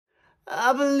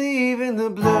I believe in the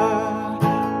blood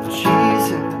of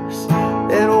Jesus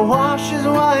that washes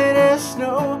white as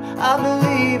snow. I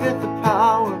believe that the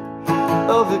power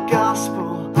of the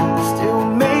gospel still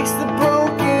makes the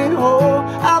broken whole.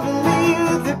 I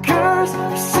believe that the curse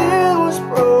of sin was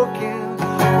broken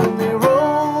when they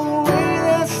rolled away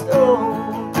that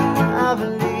stone. I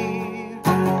believe,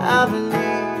 I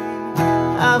believe,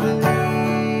 I believe.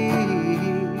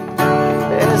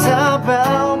 As I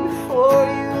bow before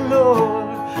you, Lord,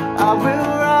 I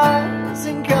will rise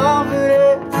in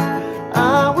confidence.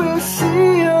 I will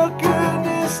see your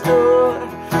goodness, Lord,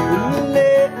 in the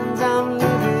lands I'm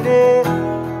living in.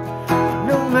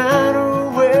 No matter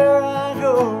where I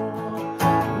go,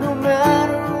 no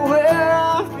matter where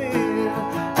I've been,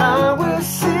 I will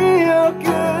see your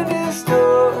goodness,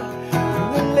 Lord,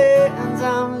 in the lands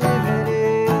I'm living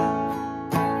in.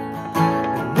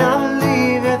 And I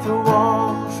believe that the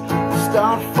walls will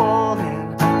start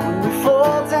falling when we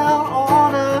fall down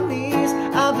on our knees.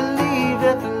 I believe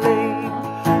that the lame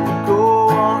will go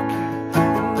walking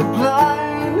and the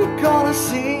blind are gonna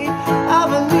see. I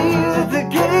believe that the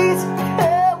gates of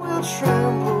hell will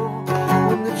tremble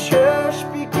when the church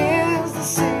begins to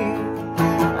sing.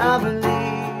 I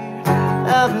believe,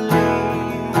 I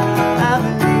believe, I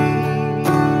believe.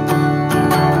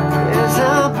 As I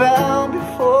bow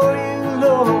before you,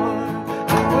 Lord,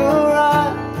 I will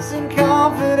rise in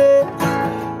confidence.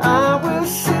 I will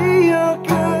see your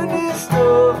goodness,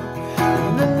 Lord,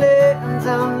 in the lands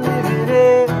I'm living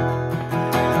in.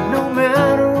 No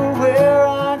matter where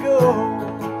I go,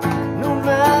 no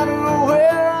matter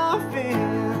where I've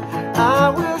been, I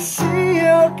will see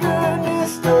your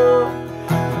goodness, Lord,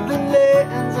 in the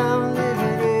lands I'm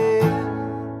living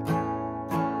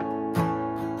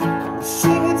in.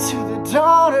 Sing it to the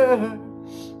daughters,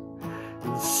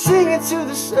 sing it to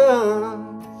the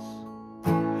sons,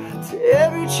 to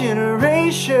every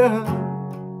generation.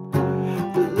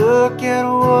 But look at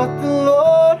what the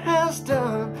Lord has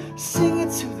done. Sing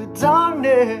it to the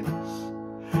darkness,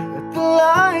 that the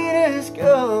light is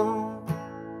come.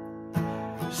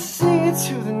 Sing it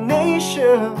to the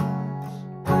nations.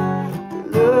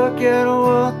 But look at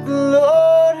what the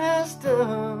Lord has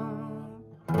done.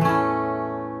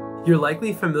 You're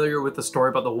likely familiar with the story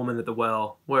about the woman at the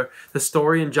well, where the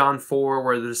story in John 4,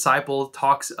 where the disciple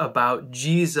talks about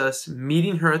Jesus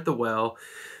meeting her at the well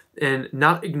and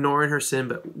not ignoring her sin,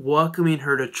 but welcoming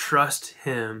her to trust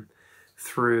him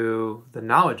through the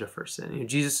knowledge of her sin. You know,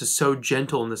 Jesus is so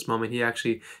gentle in this moment. He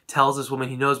actually tells this woman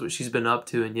he knows what she's been up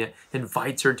to and yet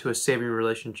invites her to a saving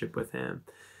relationship with him.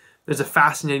 There's a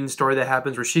fascinating story that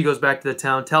happens where she goes back to the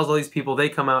town, tells all these people, they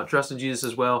come out, trust in Jesus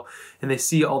as well, and they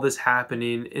see all this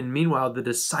happening. And meanwhile, the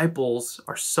disciples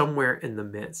are somewhere in the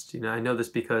midst. You know, I know this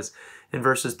because in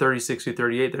verses 36 through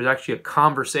 38, there's actually a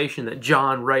conversation that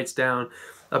John writes down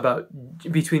about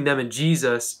between them and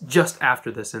Jesus just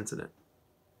after this incident.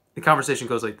 The conversation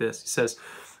goes like this. He says,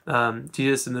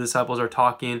 Jesus and the disciples are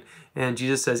talking, and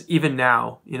Jesus says, even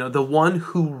now, you know, the one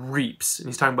who reaps, and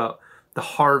he's talking about the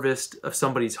harvest of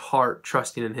somebody's heart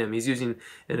trusting in him. He's using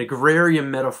an agrarian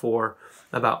metaphor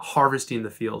about harvesting the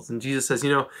fields. And Jesus says,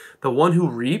 you know, the one who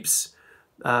reaps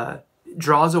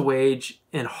draws a wage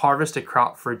and harvests a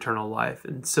crop for eternal life,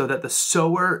 and so that the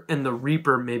sower and the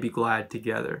reaper may be glad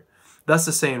together. Thus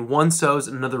the saying, one sows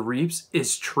and another reaps,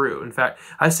 is true. In fact,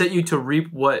 I sent you to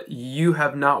reap what you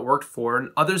have not worked for,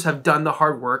 and others have done the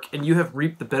hard work, and you have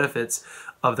reaped the benefits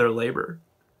of their labor.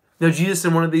 Now, Jesus,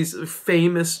 in one of these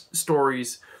famous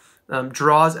stories,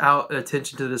 draws out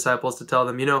attention to the disciples to tell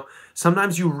them, you know,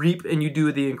 sometimes you reap and you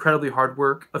do the incredibly hard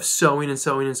work of sowing and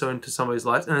sowing and sowing into somebody's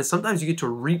life, and then sometimes you get to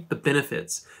reap the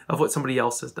benefits of what somebody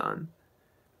else has done.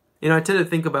 You know, I tend to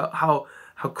think about how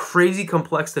crazy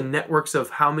complex the networks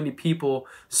of how many people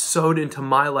sowed into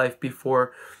my life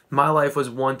before my life was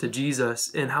won to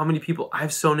Jesus, and how many people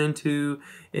I've sown into,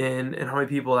 and how many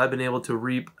people I've been able to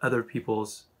reap other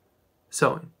people's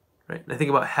sowing. Right? And I think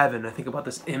about heaven. I think about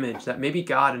this image that maybe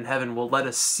God in heaven will let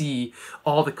us see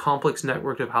all the complex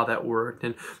network of how that worked.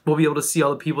 And we'll be able to see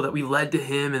all the people that we led to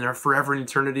him and are forever in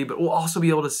eternity. But we'll also be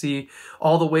able to see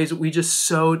all the ways that we just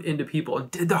sowed into people and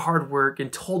did the hard work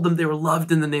and told them they were loved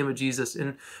in the name of Jesus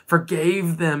and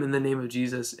forgave them in the name of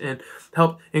Jesus and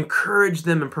helped encourage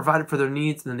them and provided for their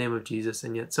needs in the name of Jesus.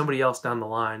 And yet somebody else down the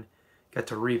line got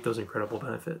to reap those incredible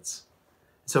benefits.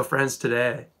 So friends,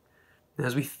 today,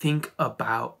 as we think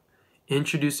about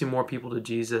introducing more people to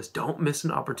Jesus, don't miss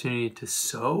an opportunity to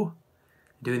sow,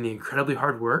 doing the incredibly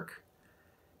hard work,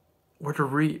 or to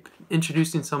reap,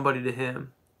 introducing somebody to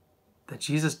him, that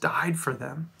Jesus died for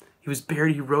them. He was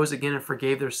buried, he rose again and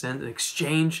forgave their sins and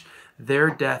exchanged their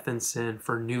death and sin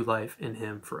for new life in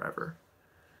him forever.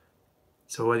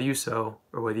 So whether you sow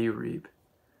or whether you reap,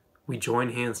 we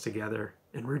join hands together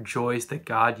and rejoice that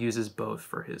God uses both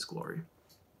for his glory.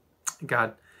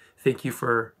 God, thank you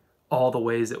for all the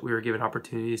ways that we were given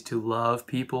opportunities to love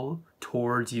people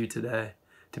towards you today,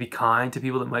 to be kind to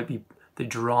people that might be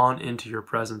drawn into your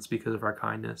presence because of our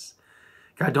kindness.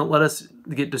 God, don't let us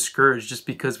get discouraged just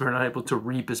because we're not able to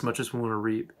reap as much as we want to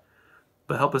reap,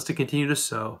 but help us to continue to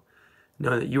sow,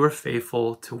 knowing that you are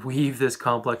faithful to weave this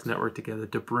complex network together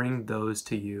to bring those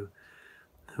to you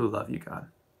who love you, God.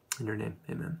 In your name,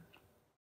 amen.